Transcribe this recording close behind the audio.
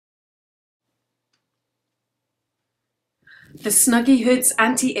The Snuggy Hoods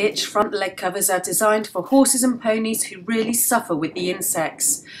Anti-Itch front leg covers are designed for horses and ponies who really suffer with the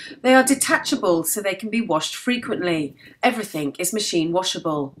insects. They are detachable so they can be washed frequently. Everything is machine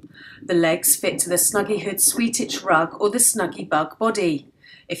washable. The legs fit to the Snuggy Hoods Sweet Itch rug or the Snuggy Bug Body.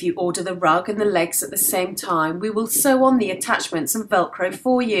 If you order the rug and the legs at the same time, we will sew on the attachments and Velcro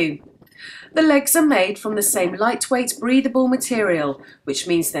for you. The legs are made from the same lightweight, breathable material, which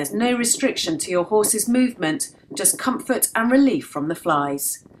means there's no restriction to your horse's movement, just comfort and relief from the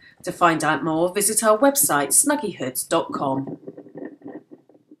flies. To find out more, visit our website snuggyhoods.com.